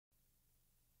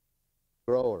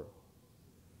grower.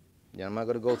 Yeah, I'm not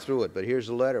going to go through it, but here's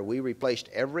the letter. We replaced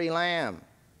every lamb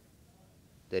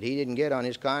that he didn't get on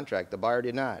his contract. The buyer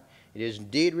did not. It is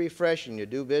indeed refreshing to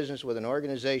do business with an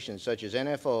organization such as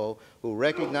NFO, who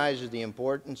recognizes the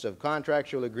importance of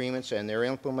contractual agreements and their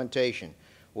implementation.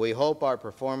 We hope our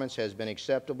performance has been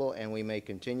acceptable and we may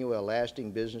continue a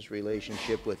lasting business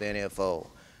relationship with NFO.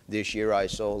 This year I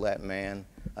sold that man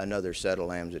another set of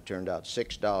lambs. It turned out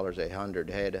 $6 a hundred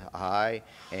head high,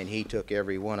 and he took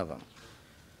every one of them.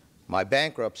 My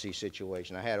bankruptcy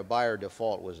situation, I had a buyer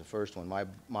default, was the first one.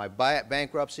 My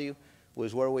bankruptcy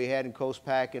was where we had in Coast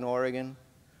Pack in Oregon.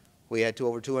 We had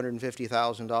over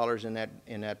 $250,000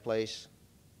 in that place.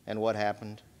 And what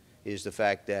happened is the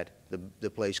fact that the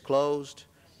place closed,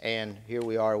 and here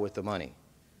we are with the money.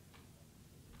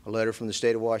 A letter from the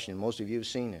state of Washington. Most of you have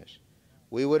seen this.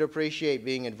 We would appreciate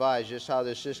being advised just how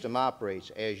this system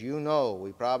operates. As you know,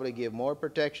 we probably give more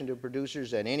protection to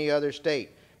producers than any other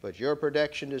state, but your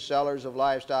protection to sellers of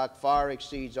livestock far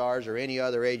exceeds ours or any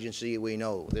other agency we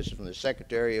know. This is from the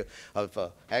Secretary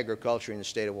of Agriculture in the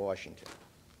state of Washington.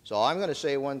 So I'm going to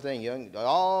say one thing.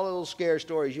 All the little scare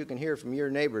stories you can hear from your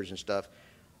neighbors and stuff,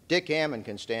 Dick Hammond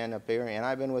can stand up here, and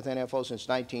I've been with NFO since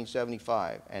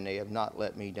 1975, and they have not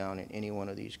let me down in any one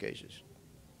of these cases.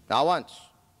 Not once.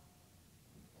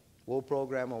 We'll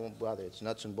program, I won't bother. It's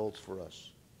nuts and bolts for us.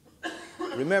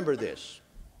 Remember this.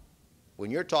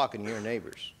 When you're talking to your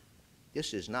neighbors,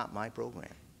 this is not my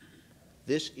program.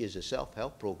 This is a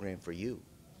self-help program for you.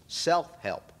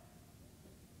 Self-help.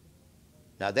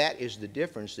 Now that is the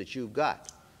difference that you've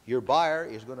got. Your buyer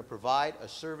is going to provide a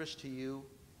service to you,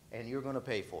 and you're going to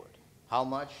pay for it. How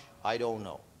much? I don't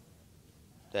know.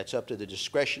 That's up to the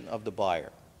discretion of the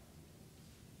buyer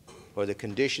or the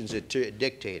conditions that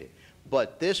dictate it.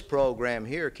 But this program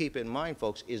here, keep in mind,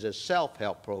 folks, is a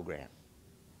self-help program.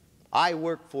 I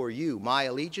work for you. My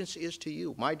allegiance is to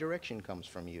you. My direction comes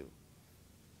from you.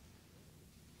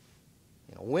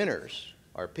 Winners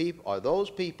are those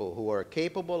people who are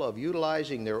capable of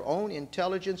utilizing their own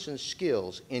intelligence and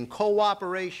skills in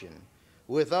cooperation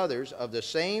with others of the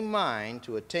same mind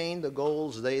to attain the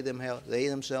goals they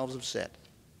themselves have set.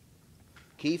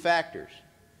 Key factors.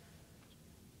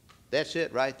 That's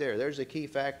it right there. There's the key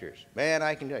factors. Man,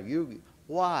 I can tell you.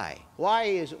 Why? Why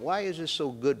is this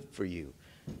so good for you?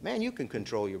 Man, you can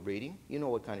control your breeding. You know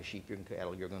what kind of sheep and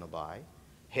cattle you're going to buy.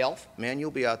 Health. Man, you'll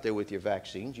be out there with your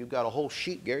vaccines. You've got a whole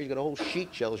sheet, Gary. You've got a whole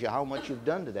sheet tells you how much you've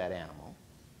done to that animal.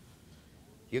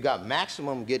 You've got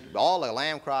maximum, get all the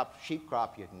lamb crop, sheep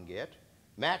crop you can get.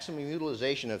 Maximum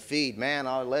utilization of feed. Man,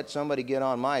 I'll let somebody get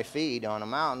on my feed on a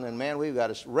mountain, and man, we've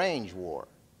got a range war.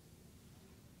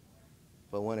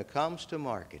 But when it comes to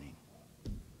marketing,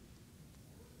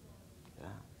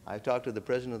 I talked to the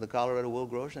president of the Colorado Wool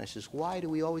Growers, and I says, why do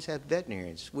we always have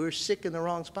veterinarians? We're sick in the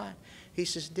wrong spot. He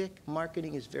says, Dick,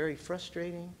 marketing is very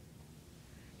frustrating,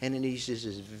 and then he says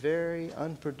it's very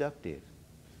unproductive.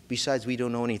 Besides, we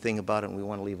don't know anything about it, and we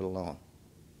want to leave it alone.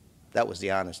 That was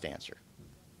the honest answer.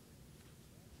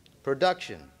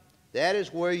 Production. That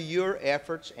is where your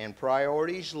efforts and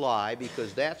priorities lie,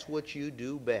 because that's what you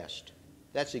do best.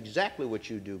 That's exactly what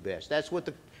you do best. That's what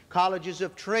the colleges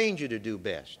have trained you to do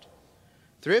best.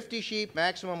 Thrifty sheep,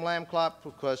 maximum lamb crop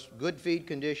because good feed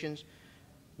conditions,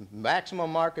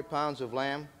 maximum market pounds of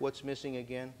lamb. What's missing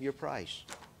again? Your price.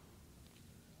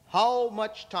 How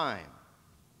much time?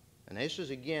 And this is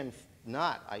again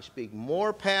not, I speak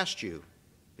more past you,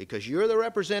 because you're the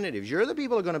representatives. You're the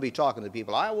people who are going to be talking to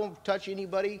people. I won't touch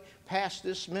anybody past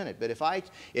this minute. But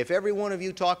if every one of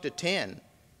you talk to 10,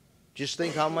 just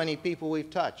think how many people we've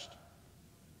touched.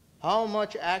 How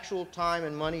much actual time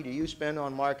and money do you spend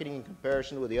on marketing in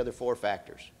comparison with the other 4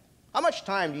 factors? How much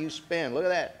time do you spend? Look at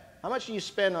that. How much do you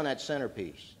spend on that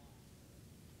centerpiece?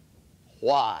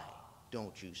 Why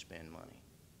don't you spend money?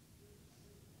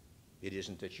 It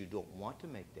isn't that you don't want to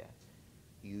make that.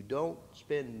 You don't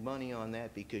spend money on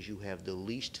that because you have the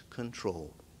least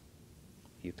control.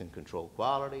 You can control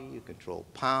quality, you control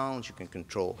pounds, you can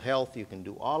control health, you can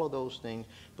do all of those things,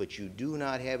 but you do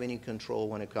not have any control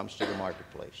when it comes to the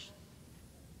marketplace.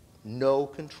 No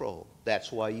control.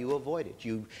 That's why you avoid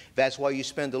it. That's why you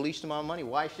spend the least amount of money.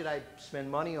 Why should I spend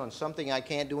money on something I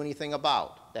can't do anything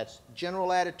about? That's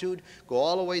general attitude. Go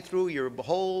all the way through your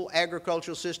whole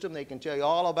agricultural system. They can tell you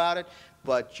all about it,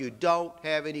 but you don't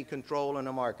have any control in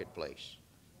the marketplace.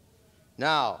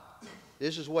 Now,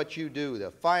 this is what you do,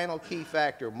 the final key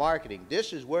factor, marketing.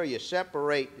 This is where you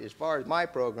separate, as far as my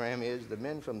program is, the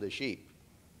men from the sheep.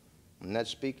 And that's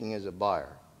speaking as a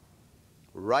buyer.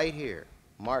 Right here,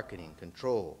 marketing,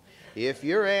 control. If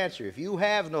your answer, if you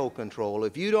have no control,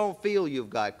 if you don't feel you've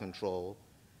got control,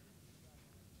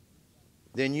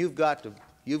 then you've got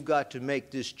to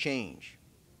make this change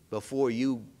before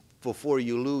you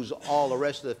lose all the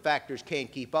rest of the factors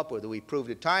can't keep up with it. We proved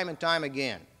it time and time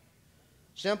again.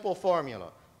 Simple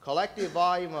formula. Collective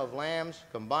volume of lambs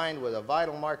combined with a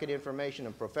vital market information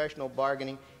and professional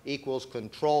bargaining equals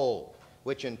control,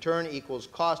 which in turn equals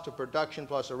cost of production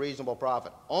plus a reasonable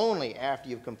profit. Only after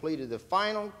you've completed the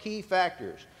final key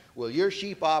factors will your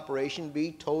sheep operation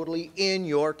be totally in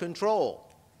your control.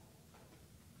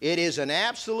 It is an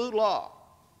absolute law.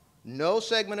 No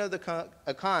segment of the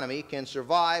economy can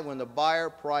survive when the buyer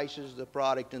prices the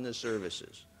product and the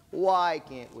services. Why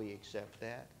can't we accept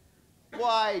that?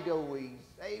 Why do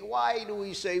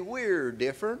we say we're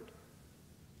different?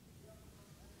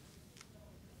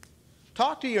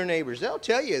 Talk to your neighbors. They'll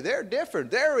tell you they're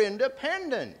different. They're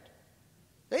independent.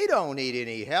 They don't need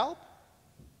any help.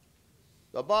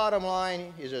 The bottom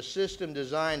line is a system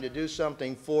designed to do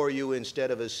something for you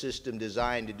instead of a system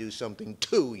designed to do something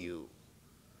to you.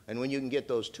 And when you can get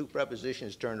those two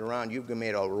prepositions turned around, you've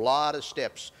made a lot of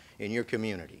steps in your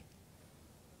community.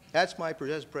 That's my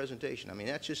presentation. I mean,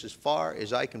 that's just as far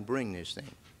as I can bring this thing.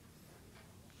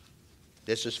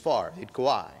 This is far. It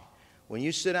Kauai. When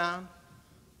you sit down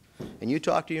and you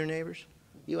talk to your neighbors,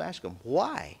 you ask them,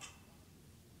 why?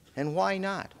 And why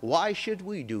not? Why should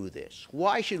we do this?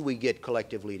 Why should we get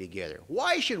collectively together?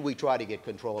 Why should we try to get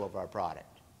control of our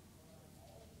product?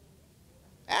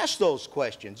 Ask those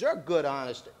questions. They're good,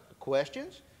 honest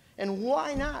questions. And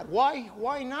why not?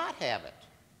 Why not have it?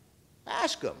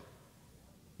 Ask them.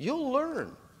 You'll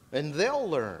learn, and they'll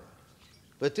learn.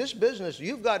 But this business,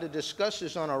 you've got to discuss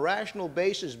this on a rational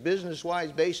basis,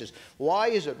 business-wise basis. Why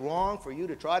is it wrong for you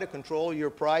to try to control your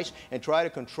price and try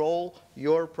to control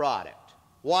your product?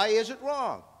 Why is it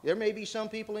wrong? There may be some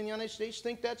people in the United States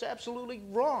think that's absolutely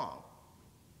wrong.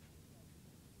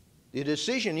 The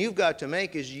decision you've got to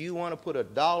make is, you want to put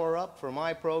 $1 up for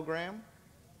my program,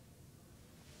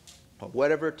 or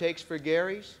whatever it takes for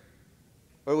Gary's,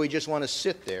 or we just want to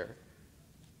sit there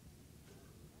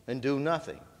and do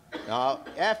nothing. Now,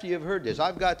 after you've heard this,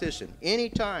 I've got this in.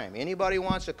 Anytime anybody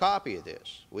wants a copy of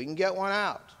this, we can get one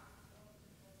out.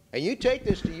 And you take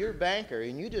this to your banker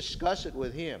and you discuss it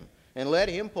with him and let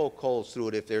him poke holes through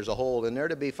it if there's a hole in there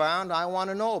to be found. I want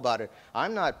to know about it.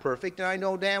 I'm not perfect, and I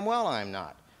know damn well I'm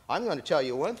not. I'm going to tell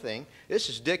you one thing. This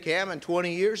is Dick Hammond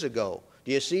 20 years ago.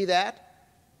 Do you see that?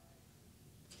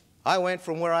 I went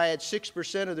from where I had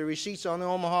 6% of the receipts on the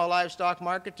Omaha livestock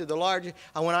market to the largest.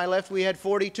 When I left, we had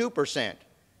 42%.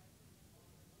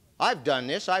 I've done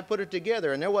this. I put it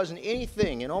together, and there wasn't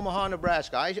anything in Omaha,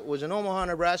 Nebraska. I was in Omaha,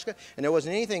 Nebraska, and there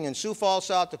wasn't anything in Sioux Falls,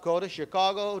 South Dakota,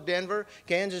 Chicago, Denver,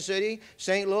 Kansas City,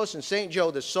 St. Louis, and St. Joe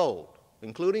that sold,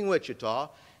 including Wichita,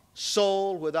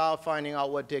 sold without finding out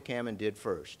what Dick Hammond did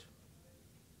first.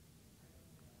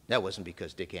 That wasn't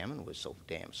because Dick Hammond was so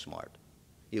damn smart.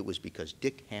 It was because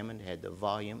Dick Hammond had the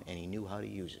volume and he knew how to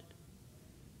use it.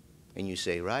 And you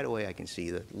say, right away I can see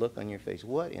the look on your face.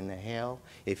 What in the hell?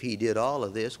 If he did all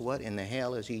of this, what in the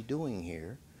hell is he doing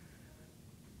here?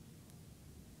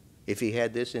 If he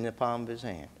had this in the palm of his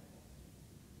hand.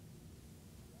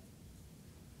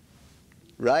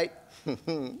 Right?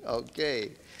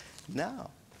 Okay. Now,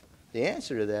 the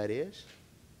answer to that is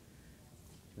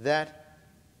that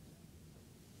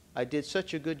I did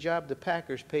such a good job, the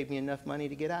Packers paid me enough money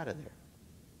to get out of there.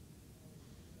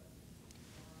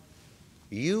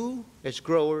 You, as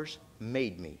growers,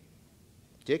 made me.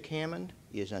 Dick Hammond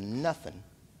is a nothing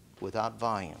without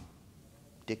volume.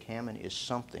 Dick Hammond is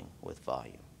something with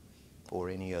volume, or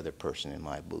any other person in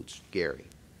my boots, Gary.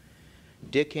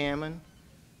 Dick Hammond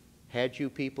had you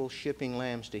people shipping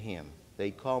lambs to him.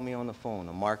 They'd call me on the phone.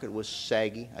 The market was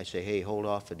saggy. I'd say, hey, hold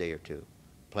off a day or two.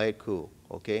 Play it cool,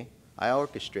 okay? I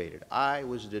orchestrated. I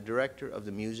was the director of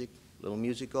the music, little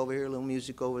music over here, little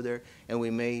music over there, and we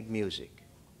made music.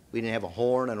 We didn't have a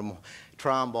horn and a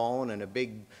trombone and a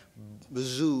big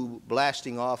bazoo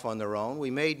blasting off on their own.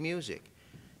 We made music.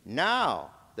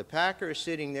 Now, the packer is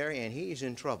sitting there and he's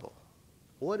in trouble.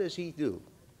 What does he do?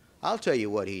 I'll tell you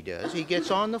what he does. He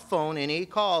gets on the phone and he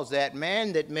calls that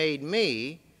man that made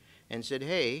me and said,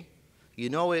 hey, you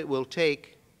know it will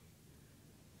take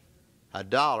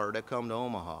 $1 to come to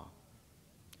Omaha.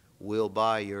 We'll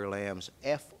buy your lambs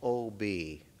FOB,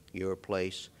 your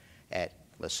place, at,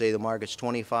 let's say the market's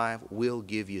 25, we'll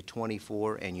give you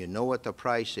 24, and you know what the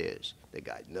price is. The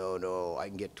guy, no, I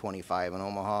can get 25 in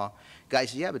Omaha. Guy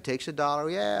says, yeah, but it takes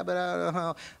 $1. Yeah,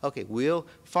 but okay,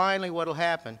 finally what'll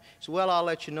happen is, well, I'll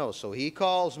let you know. So he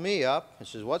calls me up and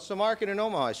says, what's the market in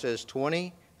Omaha? I says,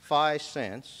 25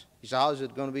 cents. He says, how's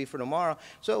it going to be for tomorrow?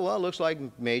 So, well, it looks like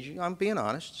major, I'm being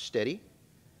honest, steady.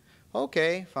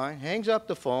 Okay, fine. Hangs up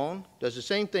the phone, does the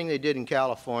same thing they did in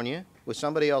California with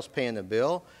somebody else paying the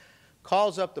bill,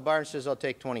 calls up the buyer and says, I'll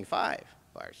take 25.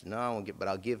 Buyer says, no, I won't get, but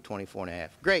I'll give 24 and a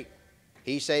half. Great.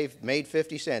 He made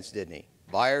 50 cents, didn't he?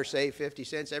 Buyer saved 50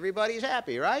 cents. Everybody's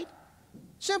happy, right?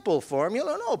 Simple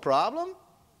formula, no problem.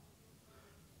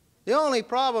 The only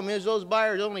problem is those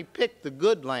buyers only picked the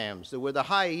good lambs that were the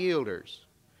high yielders.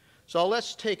 So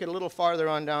let's take it a little farther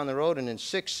on down the road, and in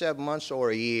 6, 7 months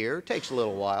or a year, it takes a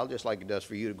little while, just like it does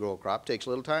for you to grow a crop, it takes a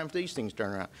little time for these things to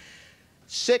turn around.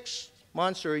 6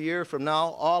 months or a year from now,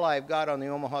 all I've got on the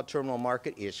Omaha terminal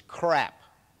market is crap,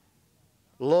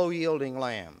 low-yielding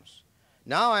lambs.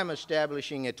 Now I'm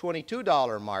establishing a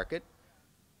 $22 market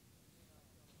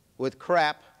with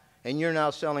crap, and you're now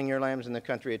selling your lambs in the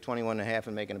country at 21.5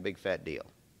 and making a big fat deal.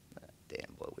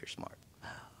 Damn, boy, we're smart.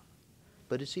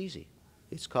 But it's easy.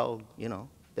 It's called, you know,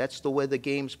 that's the way the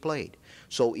game's played.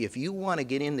 So if you want to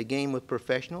get in the game with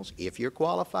professionals, if you're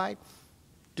qualified,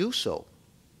 do so.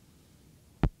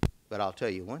 But I'll tell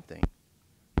you one thing.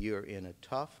 You're in a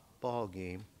tough ball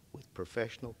game with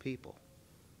professional people.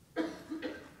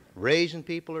 Raising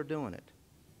people are doing it.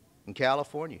 In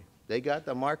California, they got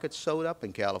the market sewed up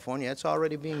in California. That's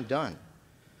already being done.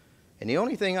 And the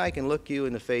only thing I can look you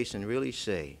in the face and really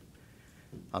say,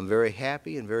 I'm very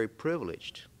happy and very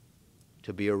privileged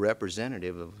to be a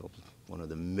representative of one of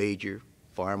the major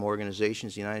farm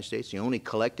organizations in the United States, the only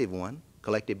collective one,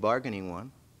 collective bargaining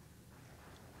one.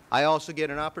 I also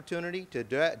get an opportunity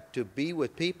to be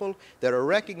with people that are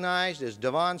recognized, as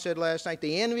Devon said last night,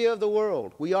 the envy of the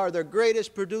world. We are the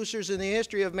greatest producers in the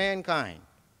history of mankind.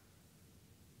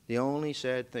 The only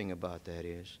sad thing about that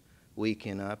is we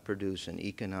cannot produce an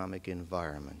economic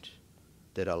environment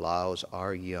that allows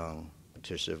our young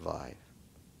to survive.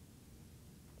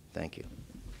 Thank you.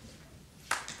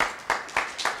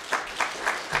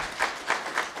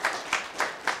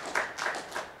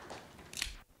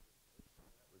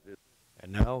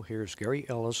 And now here's Gary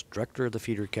Ellis, Director of the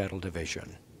Feeder Cattle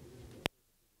Division.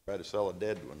 Try to sell a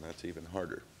dead one, that's even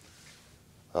harder.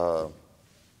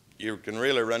 You can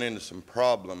really run into some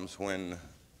problems when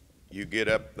you get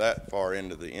up that far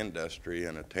into the industry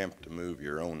and attempt to move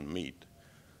your own meat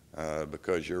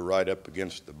because you're right up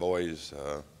against the boys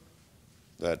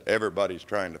that everybody's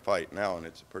trying to fight now, and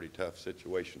it's a pretty tough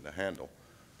situation to handle.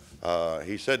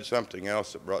 He said something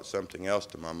else that brought something else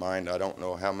to my mind. I don't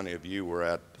know how many of you were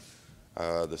at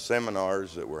the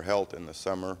seminars that were held in the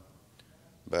summer,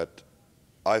 but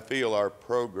I feel our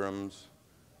programs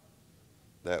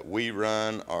that we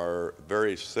run are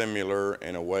very similar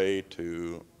in a way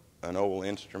to an old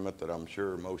instrument that I'm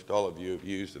sure most all of you have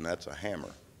used, and that's a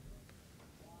hammer.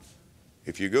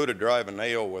 If you go to drive a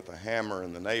nail with a hammer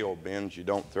and the nail bends, you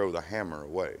don't throw the hammer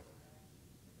away.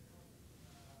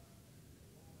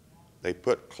 They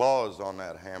put claws on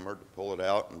that hammer to pull it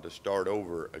out and to start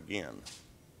over again.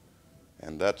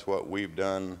 And that's what we've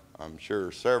done, I'm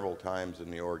sure, several times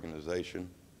in the organization.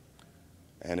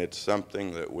 And it's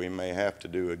something that we may have to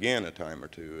do again a time or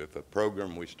two. If a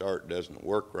program we start doesn't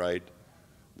work right,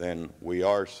 then we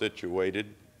are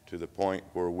situated to the point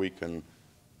where we can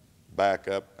back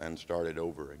up and start it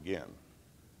over again.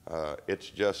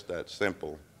 It's just that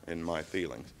simple in my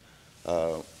feelings.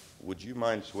 Would you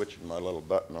mind switching my little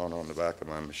button on the back of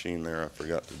my machine there? I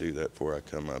forgot to do that before I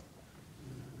come up.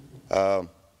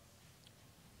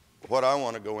 What I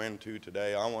want to go into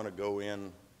today, I want to go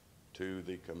into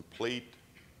the complete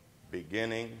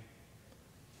beginning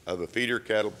of a feeder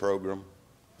cattle program,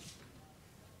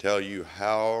 tell you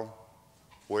how,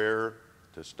 where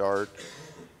to start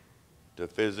to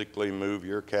physically move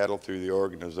your cattle through the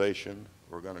organization.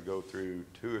 We're going to go through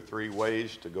 2 or 3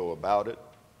 ways to go about it.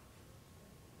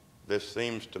 This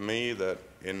seems to me that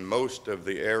in most of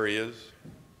the areas,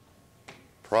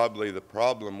 probably the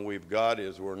problem we've got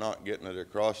is we're not getting it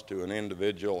across to an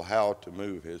individual how to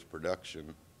move his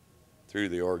production through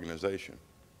the organization.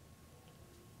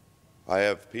 I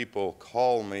have people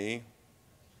call me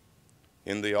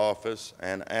in the office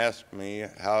and ask me,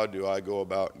 how do I go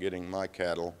about getting my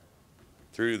cattle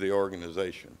through the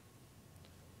organization?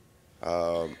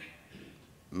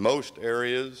 Most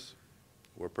areas,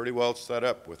 we're pretty well set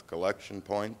up with collection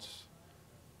points,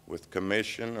 with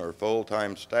commission or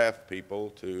full-time staff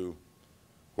people to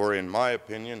where, in my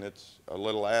opinion, it's a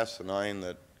little asinine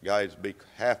that guys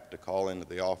have to call into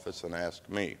the office and ask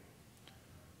me.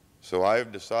 So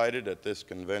I've decided at this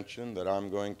convention that I'm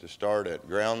going to start at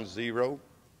ground zero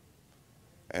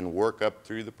and work up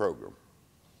through the program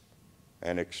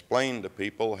and explain to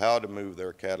people how to move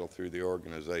their cattle through the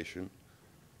organization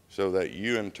so that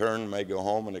you in turn may go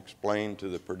home and explain to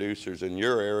the producers in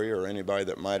your area or anybody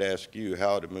that might ask you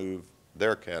how to move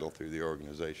their cattle through the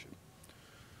organization.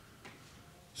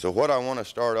 So what I want to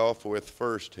start off with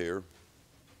first here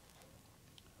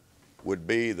would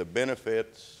be the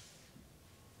benefits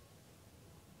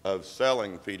of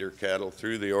selling feeder cattle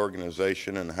through the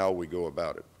organization and how we go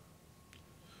about it.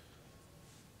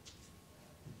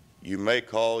 You may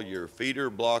call your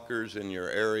feeder blockers in your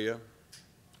area.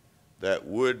 That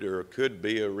would or could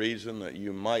be a reason that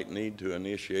you might need to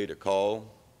initiate a call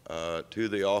to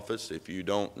the office if you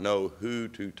don't know who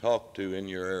to talk to in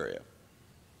your area.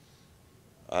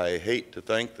 I hate to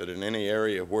think that in any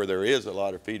area where there is a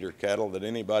lot of feeder cattle that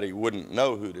anybody wouldn't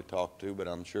know who to talk to, but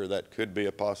I'm sure that could be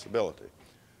a possibility.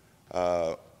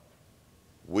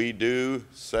 We do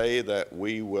say that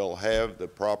we will have the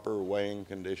proper weighing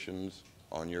conditions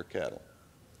on your cattle,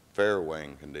 fair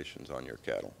weighing conditions on your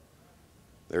cattle.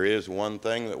 There is one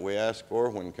thing that we ask for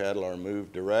when cattle are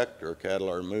moved direct or cattle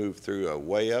are moved through a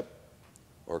weigh-up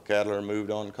or cattle are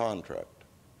moved on contract,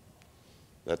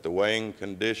 that the weighing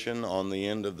condition on the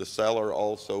end of the seller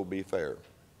also be fair.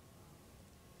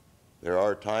 There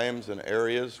are times and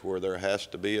areas where there has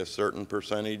to be a certain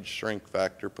percentage shrink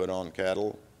factor put on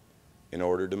cattle in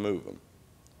order to move them.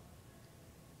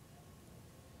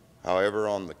 However,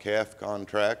 on the calf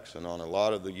contracts and on a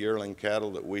lot of the yearling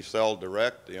cattle that we sell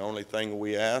direct, the only thing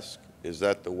we ask is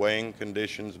that the weighing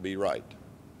conditions be right.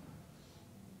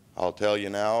 I'll tell you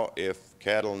now, if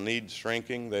cattle need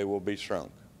shrinking, they will be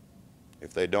shrunk.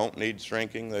 If they don't need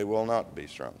shrinking, they will not be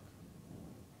shrunk.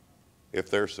 If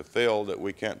they're so filled that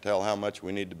we can't tell how much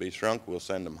we need to be shrunk, we'll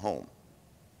send them home.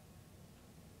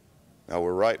 Now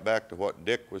we're right back to what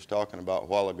Dick was talking about a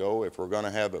while ago. If we're going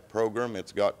to have a program,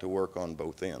 it's got to work on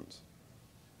both ends.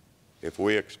 If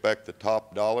we expect the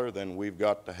top dollar, then we've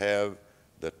got to have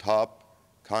the top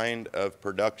kind of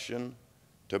production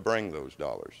to bring those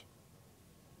dollars.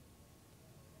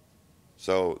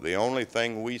 So the only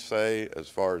thing we say as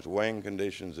far as weighing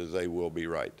conditions is they will be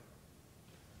right.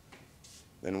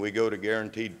 Then we go to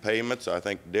guaranteed payments. I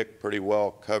think Dick pretty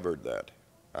well covered that.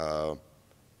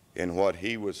 In what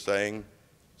he was saying,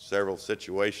 several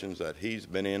situations that he's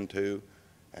been into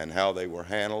and how they were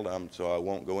handled, so I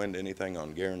won't go into anything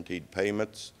on guaranteed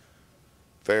payments.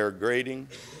 Fair grading.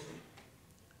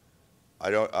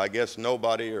 I guess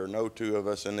nobody or no two of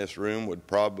us in this room would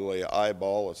probably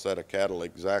eyeball a set of cattle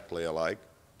exactly alike.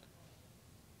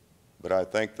 But I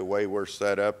think the way we're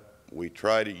set up, we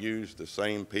try to use the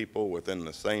same people within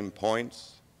the same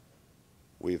points.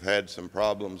 We've had some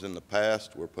problems in the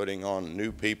past. We're putting on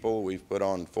new people. We've put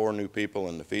on 4 new people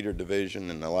in the feeder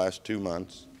division in the last 2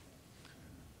 months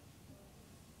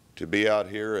to be out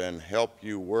here and help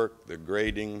you work the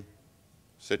grading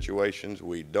situations.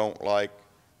 We don't like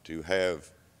to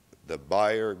have the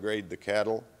buyer grade the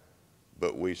cattle,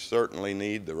 but we certainly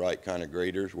need the right kind of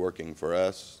graders working for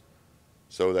us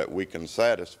so that we can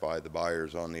satisfy the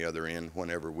buyers on the other end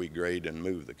whenever we grade and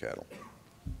move the cattle.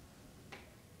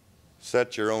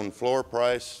 Set your own floor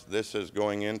price. This is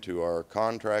going into our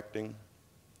contracting.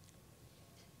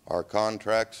 Our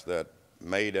contracts that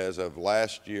made as of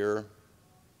last year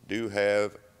do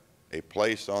have a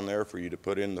place on there for you to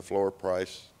put in the floor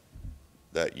price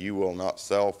that you will not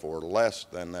sell for less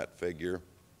than that figure,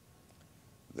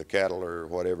 the cattle or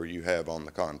whatever you have on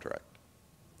the contract.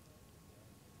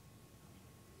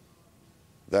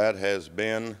 That has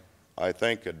been, I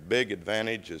think, a big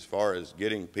advantage as far as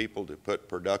getting people to put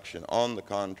production on the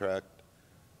contract,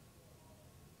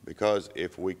 because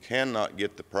if we cannot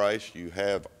get the price you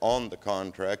have on the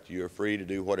contract, you are free to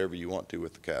do whatever you want to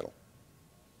with the cattle.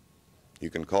 You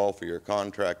can call for your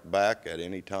contract back at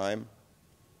any time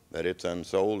that it's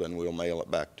unsold, and we'll mail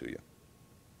it back to you.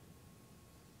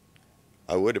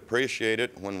 I would appreciate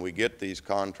it when we get these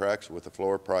contracts with a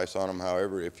floor price on them.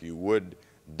 However, if you would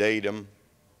date them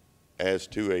as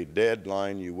to a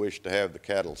deadline you wish to have the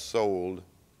cattle sold,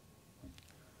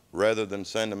 rather than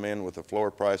send them in with a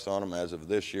floor price on them as of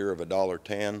this year of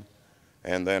 $1.10,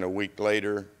 and then a week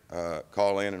later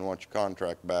call in and want your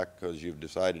contract back because you've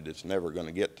decided it's never going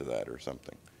to get to that or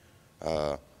something.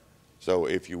 So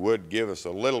if you would give us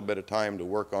a little bit of time to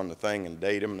work on the thing and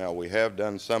date them. Now, we have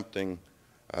done something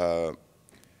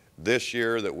this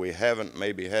year that we haven't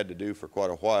maybe had to do for quite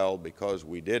a while, because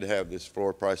we did have this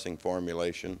floor pricing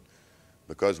formulation,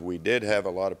 because we did have a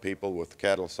lot of people with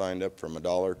cattle signed up from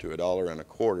 $1 to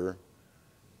 $1.25.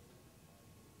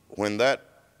 When that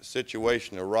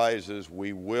situation arises,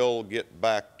 we will get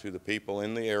back to the people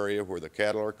in the area where the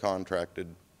cattle are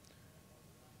contracted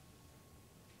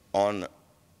on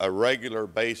a regular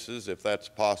basis, if that's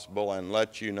possible, and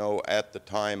let you know at the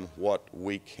time what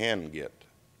we can get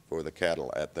for the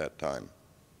cattle at that time.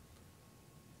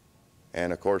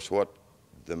 And of course, what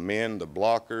the men, the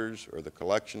blockers, or the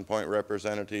collection point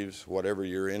representatives, whatever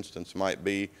your instance might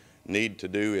be, need to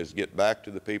do is get back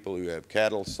to the people who have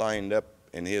cattle signed up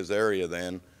in his area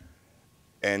then,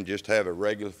 and just have a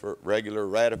regular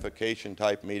ratification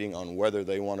type meeting on whether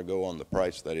they want to go on the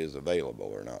price that is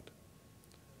available or not.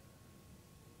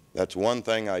 That's one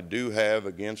thing I do have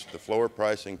against the floor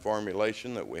pricing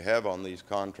formulation that we have on these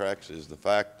contracts, is the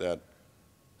fact that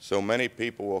so many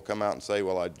people will come out and say,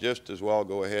 well, I'd just as well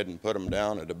go ahead and put them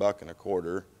down at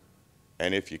 $1.25,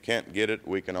 and if you can't get it,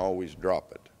 we can always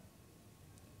drop it.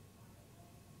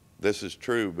 This is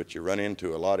true, but you run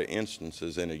into a lot of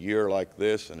instances in a year like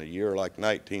this and a year like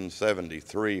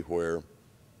 1973 where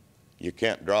you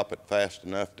can't drop it fast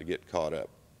enough to get caught up.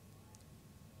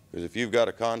 Because if you've got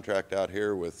a contract out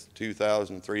here with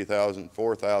 2,000, 3,000,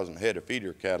 4,000 head of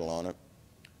feeder cattle on it,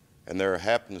 and there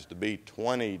happens to be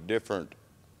 20 different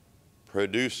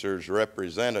producers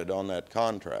represented on that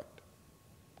contract,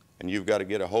 and you've got to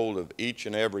get a hold of each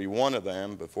and every one of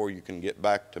them before you can get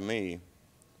back to me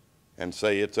and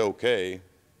say it's okay,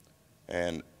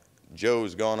 and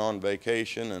Joe's gone on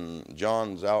vacation and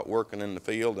John's out working in the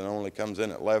field and only comes in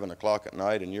at 11 o'clock at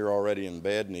night, and you're already in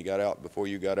bed and he got out before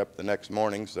you got up the next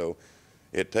morning, so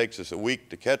it takes us a week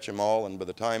to catch them all, and by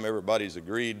the time everybody's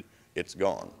agreed, it's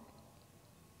gone.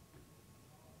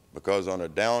 Because on a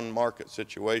down market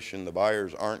situation, the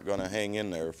buyers aren't going to hang in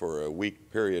there for a week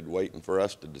period waiting for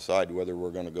us to decide whether we're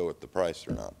going to go at the price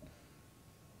or not.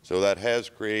 So that has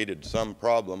created some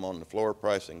problem on the floor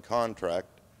pricing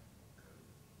contract.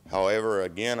 However,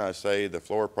 again, I say the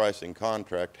floor pricing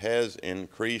contract has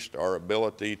increased our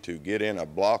ability to get in a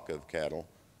block of cattle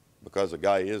because a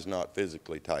guy is not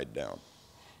physically tied down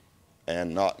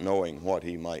and not knowing what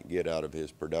he might get out of his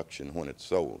production when it's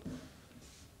sold.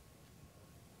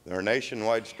 Our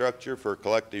nationwide structure for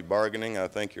collective bargaining, I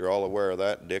think you're all aware of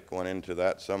that. Dick went into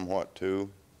that somewhat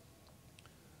too.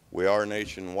 We are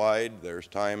nationwide. There's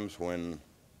times when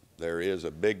there is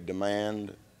a big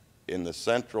demand in the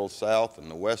central south and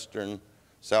the western,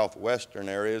 southwestern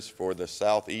areas for the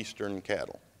southeastern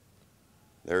cattle.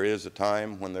 There is a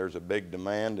time when there's a big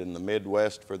demand in the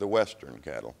Midwest for the western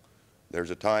cattle. There's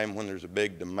a time when there's a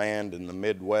big demand in the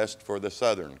Midwest for the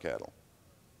southern cattle.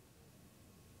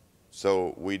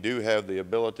 So we do have the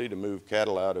ability to move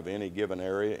cattle out of any given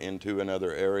area into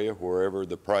another area wherever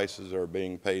the prices are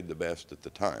being paid the best at the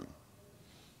time,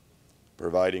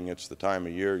 providing it's the time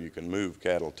of year you can move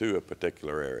cattle to a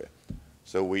particular area.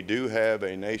 So we do have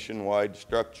a nationwide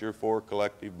structure for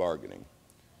collective bargaining.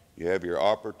 You have your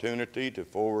opportunity to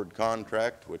forward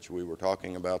contract, which we were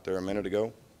talking about there a minute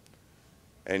ago,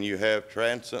 and you have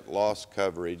transit loss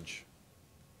coverage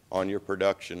on your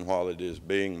production while it is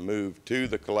being moved to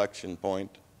the collection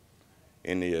point.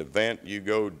 In the event you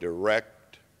go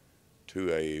direct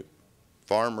to a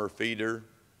farmer feeder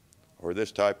or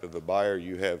this type of a buyer,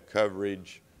 you have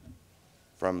coverage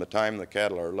from the time the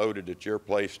cattle are loaded at your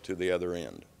place to the other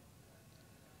end.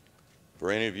 For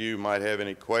any of you who might have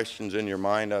any questions in your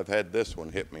mind, I've had this one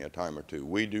hit me a time or two.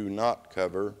 We do not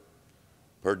cover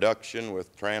production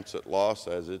with transit loss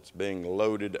as it's being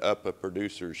loaded up a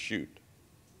producer's chute.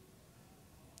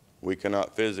 We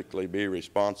cannot physically be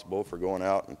responsible for going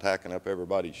out and tacking up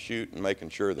everybody's chute and making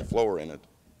sure the floor in it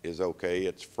is okay.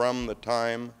 It's from the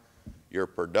time your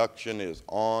production is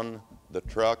on the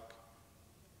truck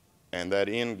and that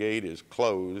end gate is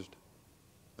closed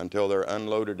until they're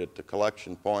unloaded at the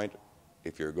collection point,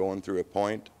 if you're going through a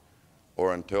point,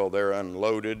 or until they're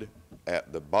unloaded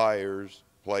at the buyer's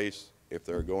place if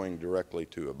they're going directly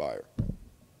to a buyer.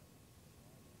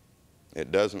 It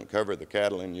doesn't cover the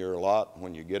cattle in your lot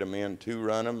when you get them in to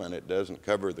run them, and it doesn't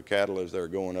cover the cattle as they're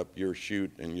going up your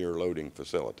chute and your loading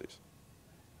facilities.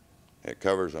 It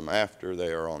covers them after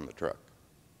they are on the truck.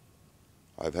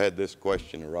 I've had this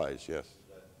question arise, yes?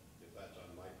 If that's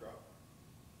on my truck?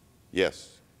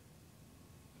 Yes.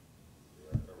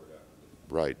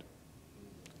 Right.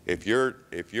 If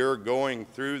you're going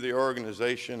through the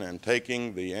organization and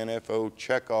taking the NFO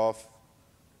checkoff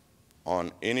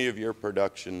on any of your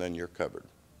production, then you're covered.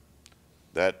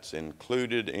 That's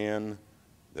included in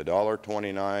the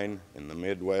 $1.29 in the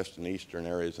Midwest and Eastern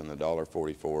areas and the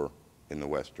 $1.44 in the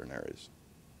Western areas,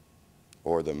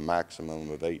 or the maximum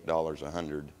of $8 a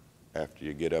hundred after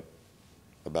you get up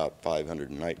about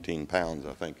 519 pounds,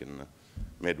 I think, in the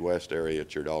Midwest area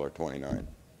at your $1.29.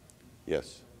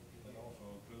 Yes? And also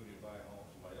included by all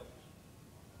somebody else's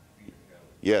feeder cattle.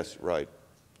 Yes, right,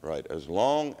 right. As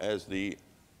long as the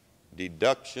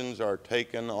deductions are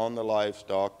taken on the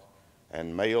livestock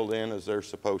and mailed in as they're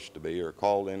supposed to be or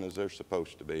called in as they're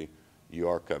supposed to be, you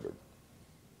are covered.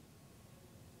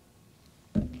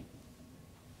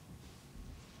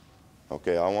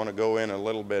 Okay, I want to go in a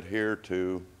little bit here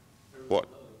to what?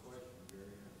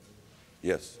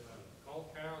 Yes. All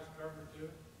cows covered too?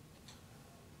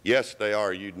 Yes, they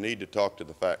are. You'd need to talk to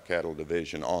the Fat Cattle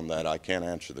Division on that. I can't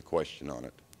answer the question on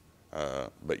it.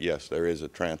 But yes, there is a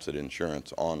transit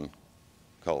insurance on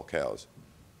cull cows.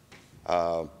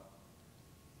 The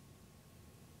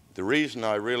reason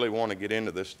I really want to get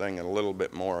into this thing a little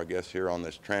bit more, I guess, here on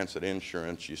this transit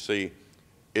insurance, you see,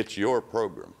 it's your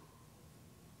program.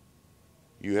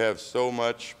 You have so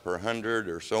much per hundred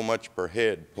or so much per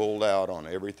head pulled out on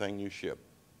everything you ship.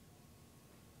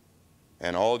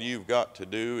 And all you've got to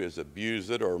do is abuse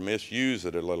it or misuse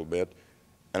it a little bit,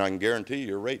 and I can guarantee you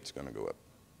your rate's going to go up.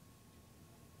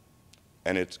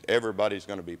 And everybody's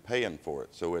going to be paying for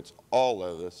it. So it's all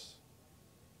of us.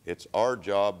 It's our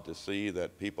job to see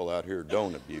that people out here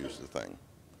don't abuse the thing.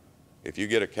 If you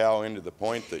get a cow into the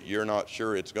point that you're not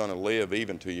sure it's going to live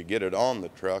even till you get it on the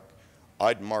truck,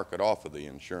 I'd mark it off of the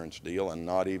insurance deal and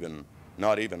not even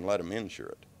let them insure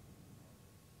it,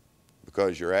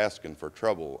 because you're asking for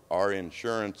trouble. Our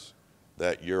insurance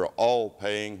that you're all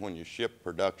paying when you ship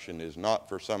production is not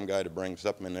for some guy to bring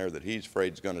something in there that he's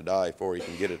afraid is going to die before he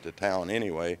can get it to town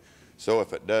anyway. So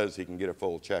if it does, he can get a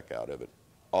full check out of it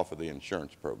off of the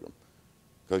insurance program,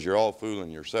 because you're all fooling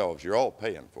yourselves. You're all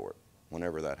paying for it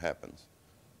whenever that happens.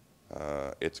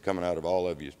 It's coming out of all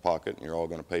of you's pocket, and you're all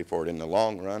going to pay for it in the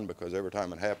long run, because every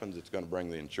time it happens, it's going to bring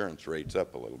the insurance rates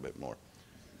up a little bit more.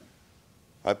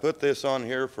 I put this on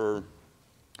here for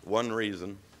one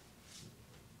reason.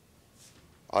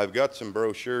 I've got some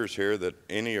brochures here that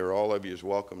any or all of you is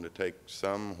welcome to take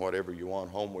some, whatever you want,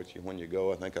 home with you when you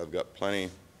go. I think I've got plenty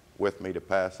with me to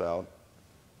pass out.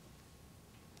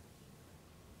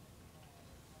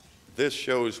 This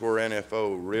shows where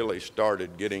NFO really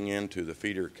started getting into the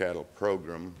feeder cattle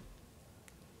program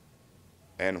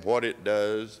and what it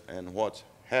does and what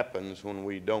happens when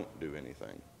we don't do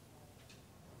anything.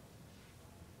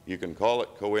 You can call it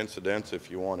coincidence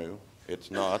if you want to. It's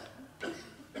not.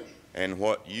 And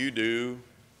what you do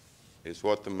is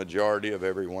what the majority of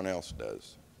everyone else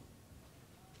does.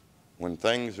 When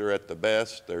things are at the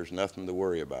best, there's nothing to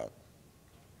worry about.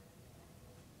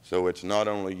 So it's not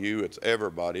only you, it's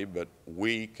everybody, but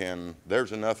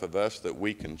there's enough of us that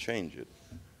we can change it.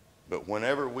 But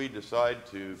whenever we decide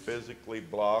to physically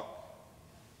block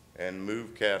and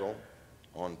move cattle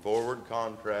on forward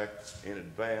contracts in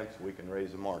advance, we can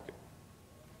raise the market.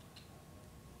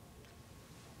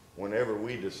 Whenever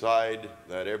we decide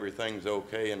that everything's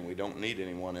okay and we don't need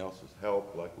anyone else's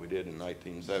help, like we did in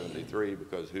 1973,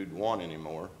 because who'd want any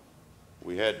more?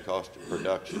 We had cost of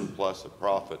production plus a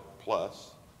profit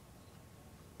plus,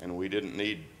 and we didn't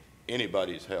need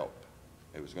anybody's help.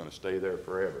 It was going to stay there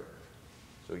forever.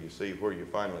 So you see where you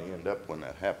finally end up when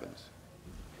that happens.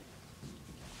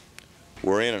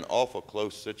 We're in an awful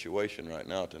close situation right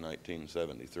now to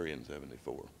 1973 and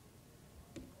 74.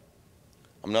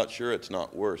 I'm not sure it's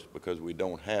not worse, because we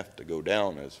don't have to go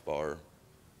down as far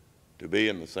to be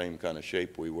in the same kind of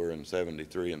shape we were in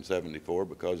 73 and 74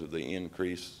 because of the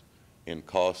increase in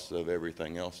costs of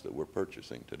everything else that we're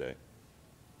purchasing today.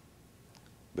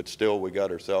 But still, we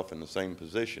got ourselves in the same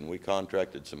position. We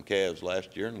contracted some calves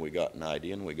last year, and we got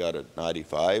 90, and we got a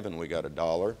 95, and we got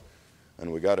 $1,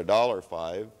 and we got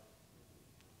 $1.05.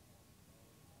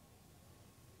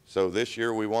 So this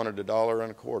year we wanted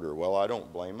 $1.25. Well, I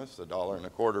don't blame us.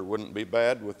 $1.25 wouldn't be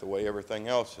bad with the way everything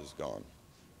else has gone.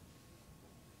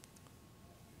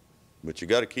 But you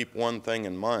got to keep one thing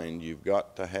in mind. You've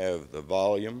got to have the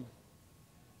volume,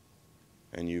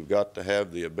 and you've got to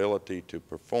have the ability to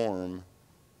perform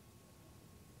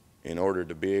in order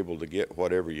to be able to get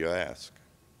whatever you ask.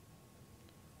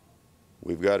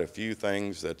 We've got a few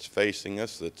things that's facing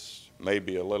us that's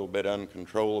maybe a little bit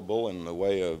uncontrollable in the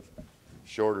way of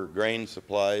shorter grain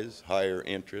supplies, higher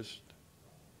interest,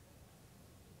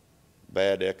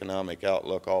 bad economic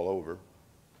outlook all over.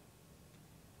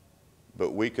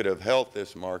 But we could have held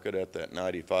this market at that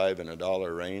 95 and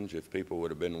 $1 range if people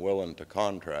would have been willing to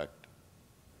contract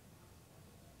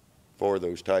for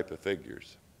those type of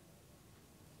figures.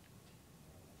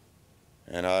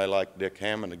 And I, like Dick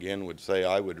Hammond again, would say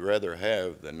I would rather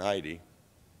have the 90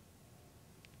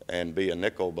 and be a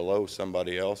nickel below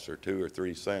somebody else, or 2 or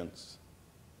 3 cents,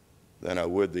 than I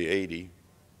would the 80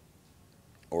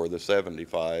 or the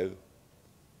 75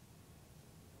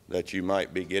 that you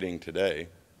might be getting today,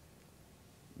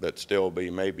 but still be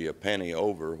maybe a penny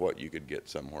over what you could get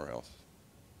somewhere else.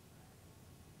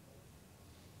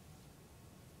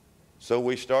 So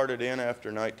we started in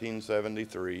after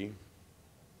 1973.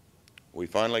 We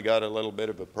finally got a little bit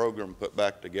of a program put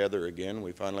back together again.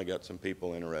 We finally got some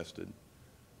people interested.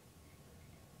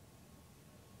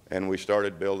 and we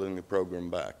started building the program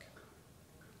back.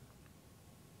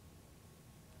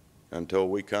 Until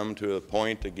we come to a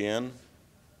point again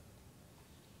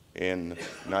in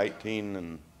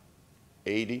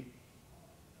 1980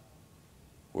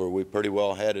 where we pretty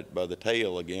well had it by the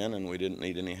tail again and we didn't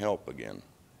need any help again.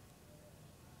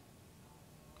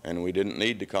 And we didn't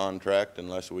need to contract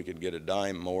unless we could get a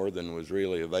dime more than was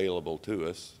really available to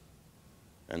us.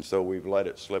 And so we've let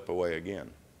it slip away again.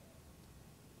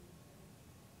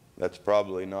 That's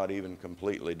probably not even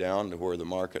completely down to where the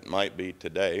market might be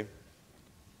today,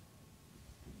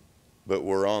 but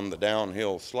we're on the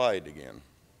downhill slide again.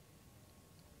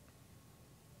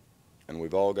 And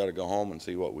we've all got to go home and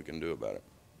see what we can do about it.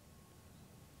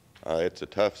 It's a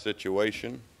tough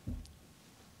situation.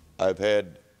 I've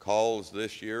had calls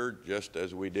this year, just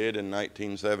as we did in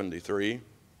 1973,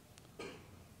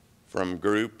 from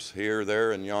groups here,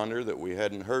 there, and yonder that we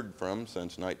hadn't heard from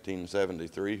since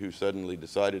 1973 who suddenly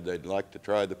decided they'd like to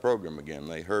try the program again.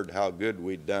 They heard how good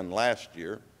we'd done last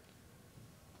year.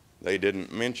 They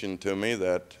didn't mention to me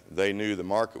that they knew the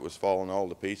market was falling all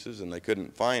to pieces and they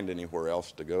couldn't find anywhere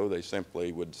else to go. They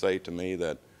simply would say to me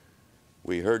that,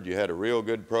 we heard you had a real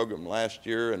good program last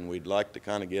year and we'd like to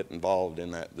kind of get involved in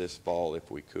that this fall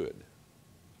if we could.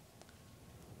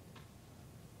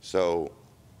 So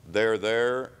they're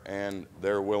there and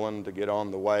they're willing to get on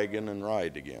the wagon and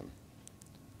ride again.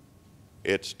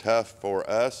 It's tough for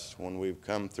us when we've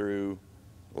come through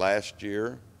last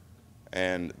year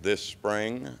and this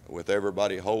spring with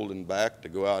everybody holding back to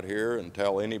go out here and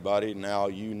tell anybody now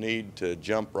you need to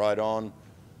jump right on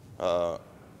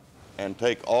and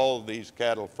take all of these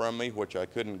cattle from me, which I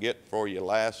couldn't get for you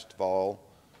last fall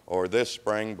or this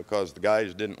spring because the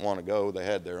guys didn't want to go. They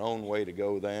had their own way to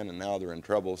go then, and now they're in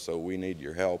trouble, so we need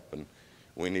your help, and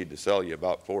we need to sell you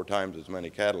about 4 times as many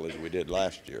cattle as we did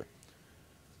last year.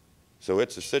 So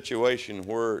it's a situation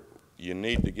where you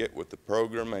need to get with the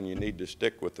program and you need to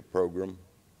stick with the program.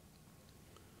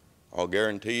 I'll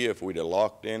guarantee you if we'd have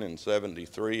locked in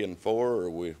 73 and 4,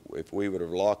 or if we would have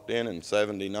locked in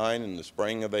 79 in the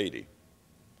spring of 80,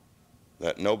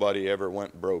 that nobody ever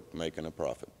went broke making a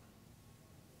profit.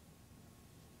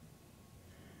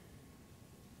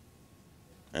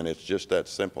 And it's just that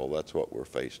simple. That's what we're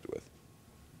faced with.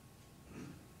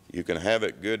 You can have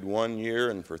it good 1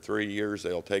 year and for 3 years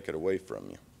they'll take it away from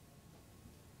you.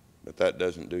 But that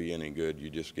doesn't do you any good.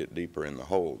 You just get deeper in the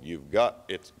hole.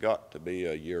 It's got to be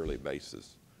a yearly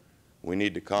basis. We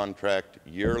need to contract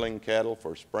yearling cattle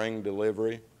for spring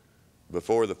delivery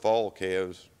before the fall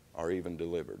calves are even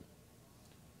delivered.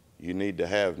 You need to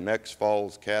have next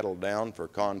fall's cattle down for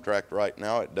contract right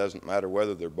now. It doesn't matter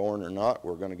whether they're born or not.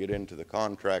 We're going to get into the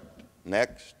contract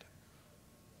next.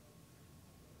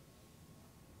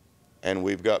 And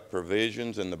we've got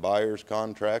provisions in the buyer's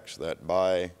contracts that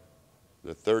by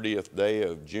the 30th day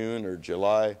of June or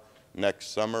July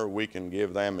next summer, we can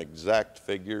give them exact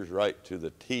figures right to the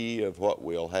T of what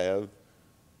we'll have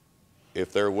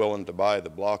if they're willing to buy the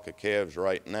block of calves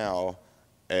right now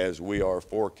as we are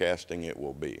forecasting it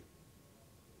will be.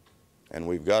 And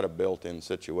we've got a built-in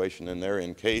situation in there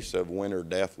in case of winter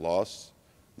death loss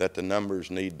that the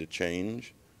numbers need to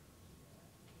change.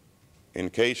 In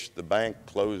case the bank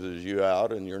closes you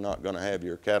out and you're not going to have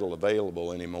your cattle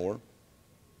available anymore,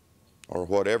 or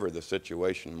whatever the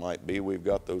situation might be, we've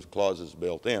got those clauses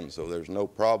built in. So there's no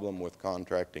problem with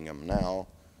contracting them now,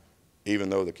 even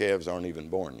though the calves aren't even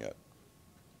born yet.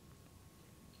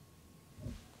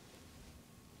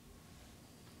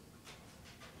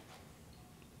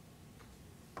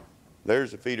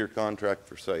 There's a feeder contract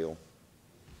for sale.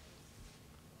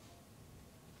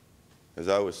 As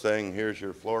I was saying, here's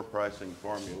your floor pricing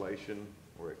formulation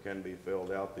where it can be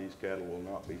filled out. These cattle will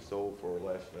not be sold for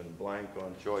less than blank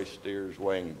on choice steers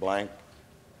weighing blank.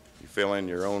 You fill in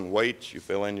your own weights, you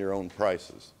fill in your own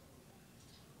prices.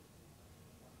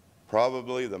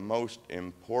 Probably the most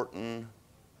important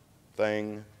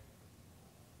thing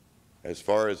as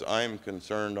far as I'm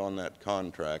concerned on that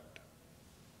contract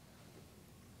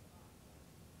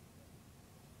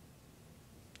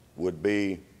would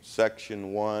be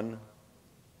section 1,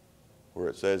 where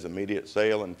it says immediate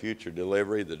sale and future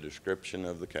delivery, the description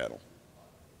of the cattle.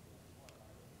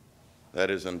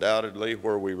 That is undoubtedly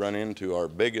where we run into our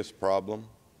biggest problem.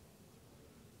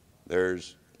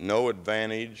 There's no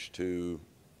advantage to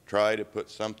try to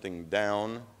put something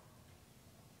down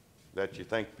that you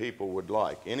think people would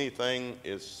like. Anything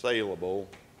is saleable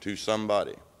to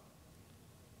somebody.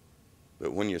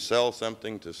 But when you sell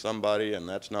something to somebody and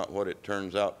that's not what it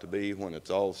turns out to be, when it's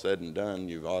all said and done,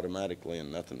 you're automatically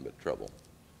in nothing but trouble.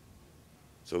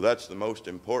 So that's the most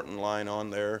important line on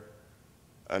there.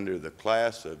 Under the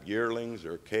class of yearlings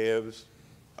or calves,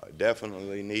 I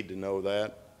definitely need to know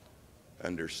that.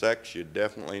 Under sex, you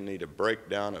definitely need a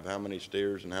breakdown of how many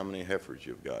steers and how many heifers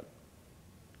you've got.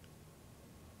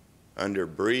 Under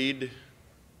breed,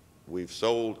 we've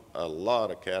sold a lot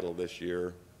of cattle this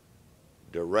year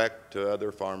direct to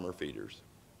other farmer feeders,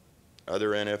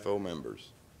 other NFO members.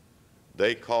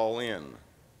 They call in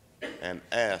and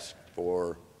ask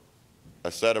for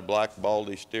a set of black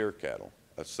baldy steer cattle,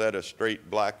 a set of straight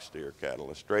black steer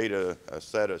cattle, a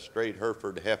set of straight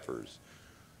Hereford heifers,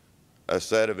 a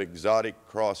set of exotic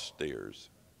cross steers.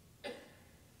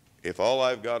 If all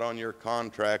I've got on your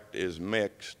contract is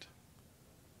mixed,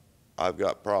 I've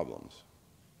got problems,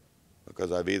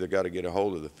 because I've either got to get a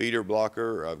hold of the feeder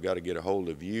blocker or I've got to get a hold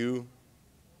of you.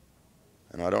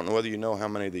 And I don't know whether you know how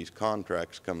many of these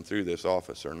contracts come through this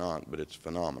office or not, but it's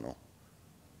phenomenal.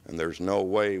 And there's no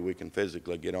way we can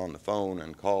physically get on the phone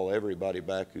and call everybody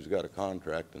back who's got a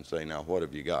contract and say, now what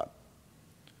have you got?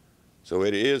 So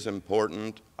it is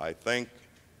important, I think,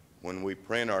 when we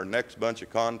print our next bunch of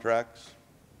contracts,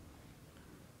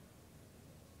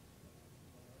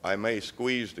 I may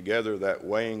squeeze together that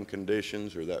weighing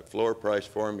conditions or that floor price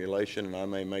formulation, and I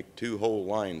may make 2 whole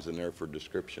lines in there for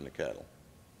description of cattle.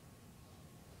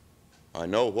 I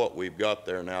know what we've got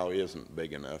there now isn't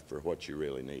big enough for what you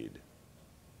really need.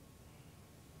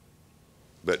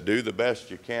 But do the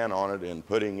best you can on it in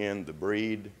putting in the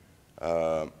breed.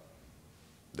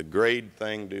 The grade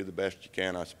thing, do the best you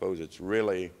can. I suppose it's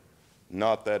really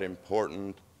not that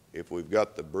important. If we've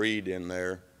got the breed in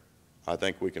there, I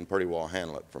think we can pretty well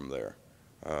handle it from there.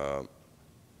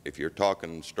 If you're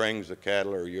talking strings of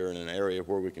cattle, or you're in an area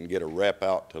where we can get a rep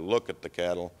out to look at the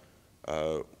cattle,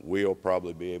 we'll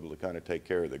probably be able to kind of take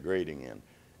care of the grading in.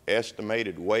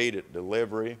 Estimated weight at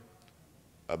delivery,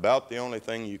 about the only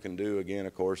thing you can do, again,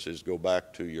 of course, is go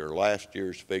back to your last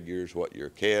year's figures, what your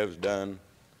calves done.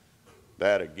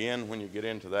 That, again, when you get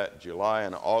into that July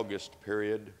and August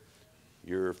period,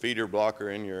 your feeder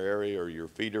blocker in your area or your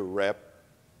feeder rep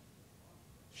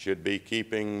should be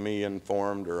keeping me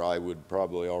informed, or I would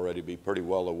probably already be pretty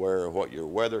well aware of what your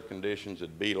weather conditions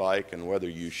would be like and whether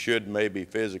you should maybe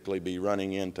physically be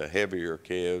running into heavier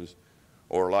calves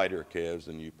or lighter calves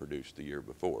than you produced the year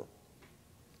before.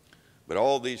 But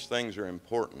all these things are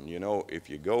important. You know, if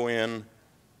you go in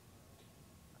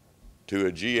to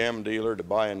a GM dealer to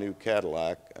buy a new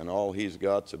Cadillac and all he's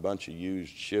got's a bunch of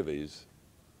used Chevys,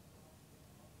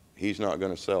 he's not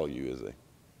going to sell you, is he?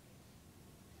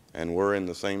 And we're in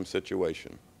the same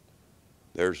situation.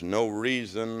 There's no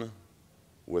reason,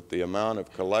 with the amount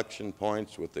of collection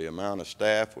points, with the amount of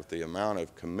staff, with the amount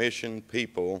of commissioned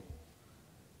people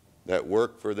that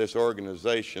work for this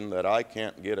organization, that I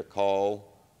can't get a call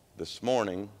this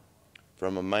morning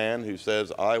from a man who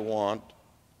says, I want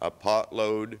a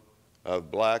potload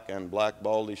of black and black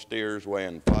baldy steers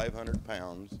weighing 500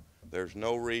 pounds. There's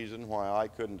no reason why I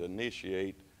couldn't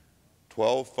initiate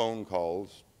 12 phone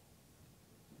calls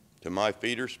to my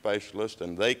feeder specialist,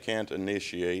 and they can't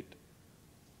initiate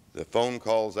the phone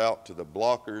calls out to the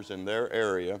blockers in their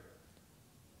area,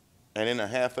 and in a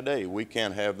half a day we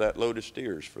can't have that load of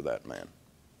steers for that man.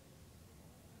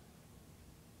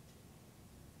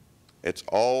 It's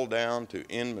all down to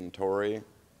inventory,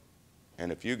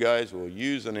 and if you guys will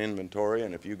use an inventory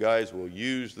and if you guys will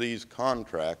use these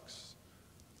contracts,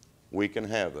 we can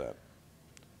have that.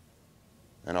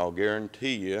 And I'll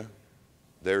guarantee you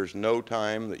there's no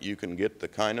time that you can get the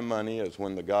kind of money as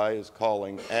when the guy is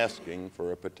calling asking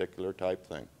for a particular type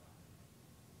thing.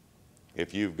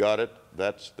 If you've got it,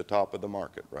 that's the top of the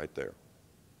market right there.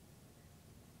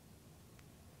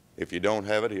 If you don't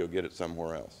have it, he'll get it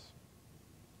somewhere else.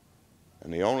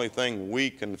 And the only thing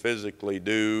we can physically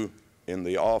do in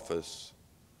the office,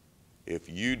 if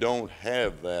you don't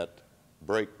have that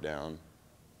breakdown,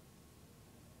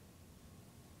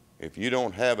 if you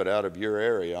don't have it out of your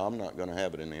area, I'm not going to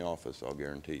have it in the office, I'll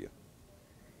guarantee you.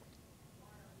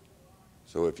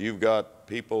 So if you've got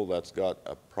people that's got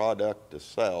a product to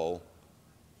sell,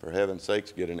 for heaven's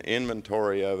sakes, get an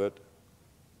inventory of it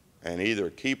and either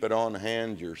keep it on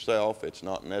hand yourself. It's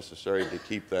not necessary to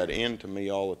keep that in to me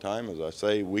all the time. As I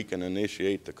say, we can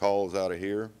initiate the calls out of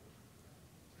here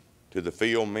to the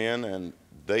field men, and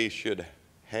they should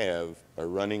have a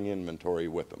running inventory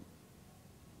with them.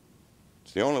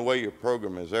 It's the only way your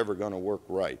program is ever going to work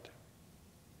right,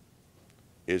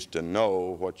 is to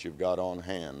know what you've got on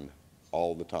hand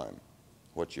all the time,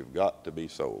 what you've got to be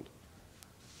sold.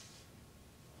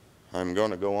 I'm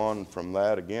going to go on from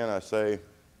that. Again, I say,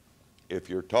 if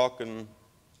you're talking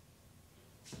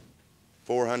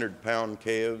 400-pound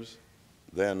calves,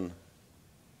 then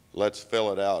let's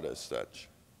fill it out as such.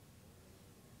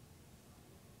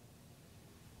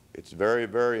 It's very,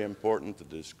 very important the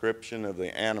description of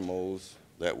the animals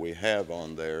that we have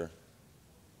on there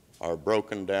are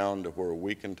broken down to where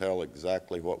we can tell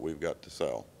exactly what we've got to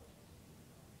sell.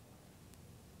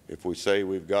 If we say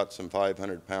we've got some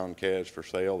 500-pound calves for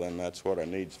sale, then that's what I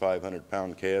need,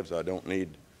 500-pound calves. I don't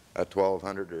need a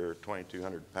 1,200 or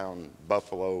 2,200-pound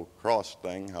buffalo cross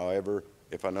thing. However,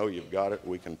 if I know you've got it,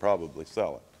 we can probably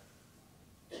sell it.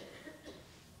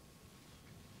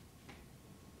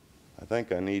 I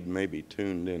think I need maybe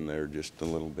tuned in there just a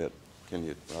little bit. Can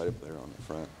you right up there on the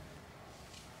front?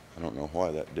 I don't know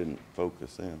why that didn't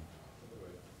focus in.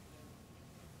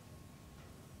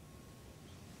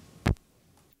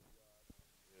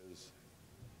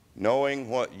 Knowing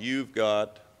what you've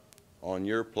got on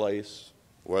your place,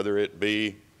 whether it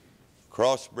be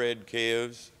crossbred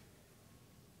calves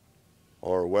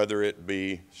or whether it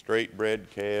be straight-bred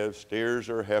calves, steers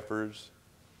or heifers,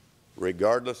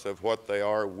 regardless of what they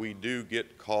are, we do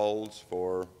get calls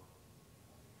for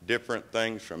different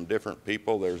things from different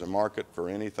people. There's a market for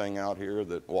anything out here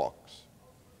that walks.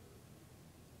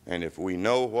 And if we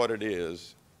know what it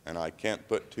is, and I can't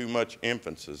put too much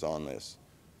emphasis on this,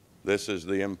 this is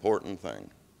the important thing.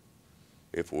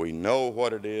 If we know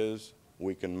what it is,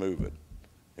 we can move it.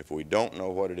 If we don't know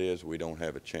what it is, we don't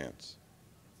have a chance.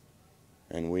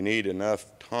 And we need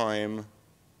enough time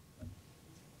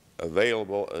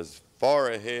available as far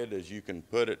ahead as you can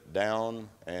put it down,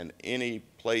 and any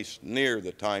place near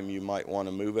the time you might want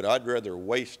to move it. I'd rather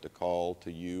waste a call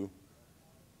to you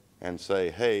and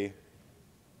say, hey,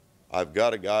 I've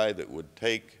got a guy that would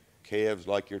take calves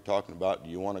like you're talking about.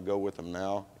 Do you want to go with them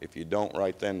now? If you don't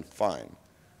right then, fine.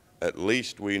 At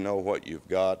least we know what you've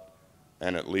got,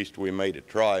 and at least we made a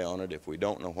try on it. If we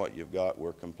don't know what you've got,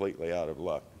 we're completely out of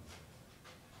luck.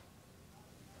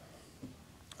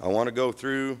 I want to go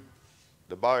through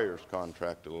the buyer's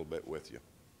contract a little bit with you.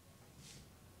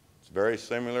 It's very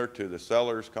similar to the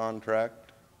seller's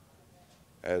contract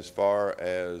as far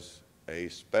as a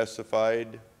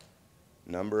specified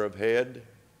number of head,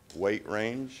 weight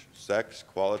range, sex,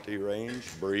 quality range,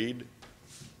 breed.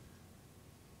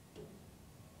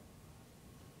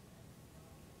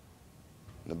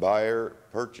 The buyer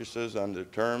purchases under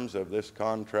terms of this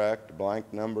contract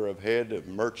blank number of head of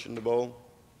merchantable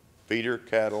feeder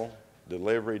cattle.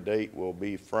 Delivery date will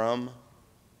be from,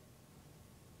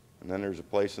 and then there's a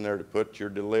place in there to put your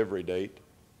delivery date.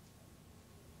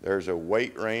 There's a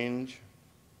weight range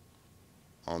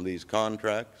on these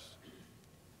contracts.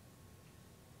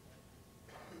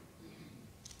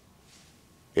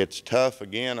 It's tough,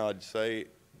 again, I'd say,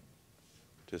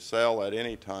 to sell at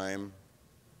any time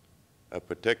a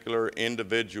particular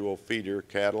individual feeder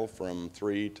cattle from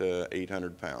 300 to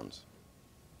 800 pounds.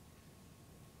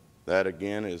 That,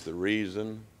 again, is the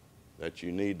reason that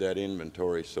you need that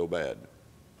inventory so bad.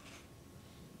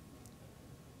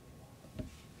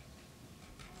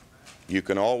 You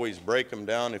can always break them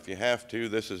down if you have to.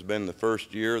 This has been the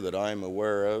first year that I'm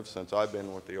aware of since I've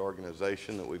been with the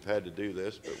organization that we've had to do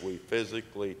this, but we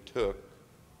physically took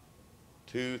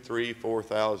 2,000, 3,000,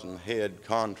 4,000 head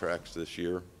contracts this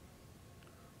year,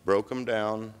 broke them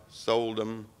down, sold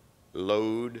them,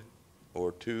 load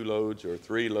or 2 loads or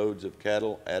 3 loads of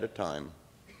cattle at a time.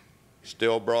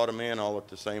 Still brought them in all at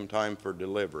the same time for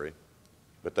delivery,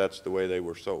 but that's the way they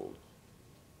were sold.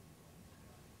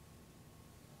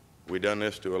 We've done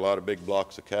this to a lot of big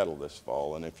blocks of cattle this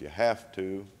fall, and if you have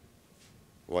to,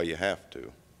 well, you have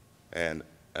to. And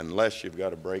unless you've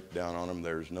got a breakdown on them,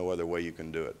 there's no other way you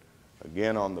can do it.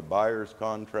 Again, on the buyer's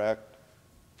contract,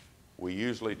 we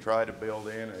usually try to build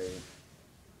in a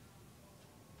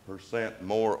 %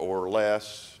 more or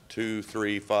less, 2,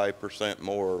 3, 5%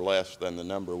 more or less than the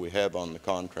number we have on the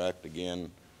contract, again,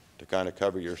 to kind of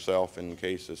cover yourself in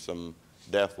case of some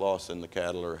death loss in the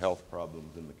cattle or health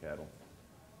problems in the cattle.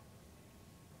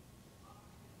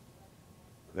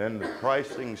 Then the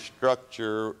pricing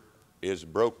structure is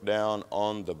broke down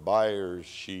on the buyer's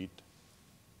sheet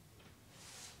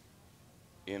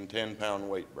in 10-pound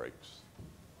weight breaks,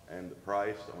 and the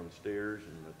price on steers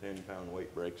and the 10-pound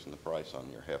weight breaks and the price on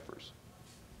your heifers,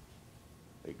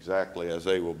 exactly as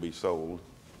they will be sold.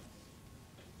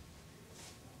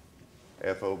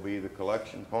 FOB, the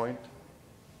collection point.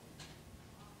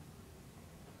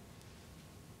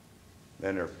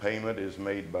 Then their payment is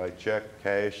made by check,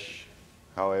 cash,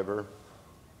 however,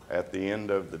 at the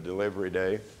end of the delivery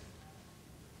day.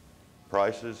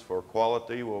 Prices for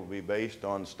quality will be based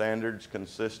on standards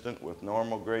consistent with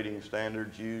normal grading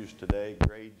standards used today,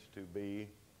 grades to be,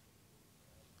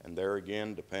 and there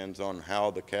again depends on how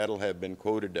the cattle have been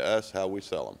quoted to us, how we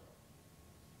sell them.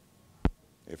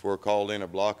 If we're called in a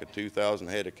block of 2,000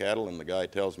 head of cattle and the guy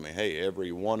tells me, hey,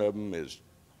 every one of them is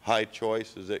high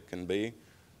choice as it can be,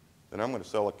 then I'm going to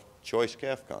sell a choice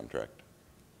calf contract.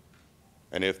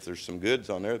 And if there's some goods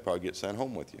on there, they'll probably get sent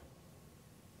home with you.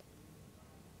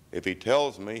 If he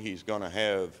tells me he's going to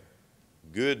have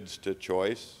goods to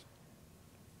choice,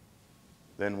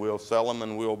 then we'll sell them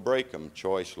and we'll break them,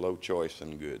 choice, low choice,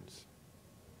 and goods.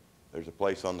 There's a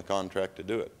place on the contract to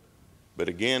do it. But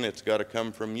again, it's got to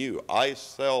come from you. I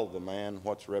sell the man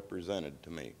what's represented to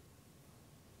me.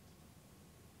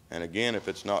 And again, if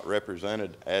it's not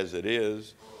represented as it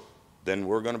is, then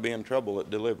we're going to be in trouble at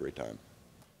delivery time.